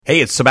Hey,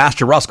 it's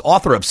Sebastian Rusk,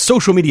 author of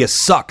Social Media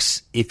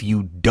Sucks If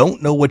You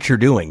Don't Know What You're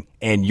Doing,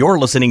 and you're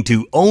listening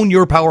to Own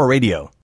Your Power Radio.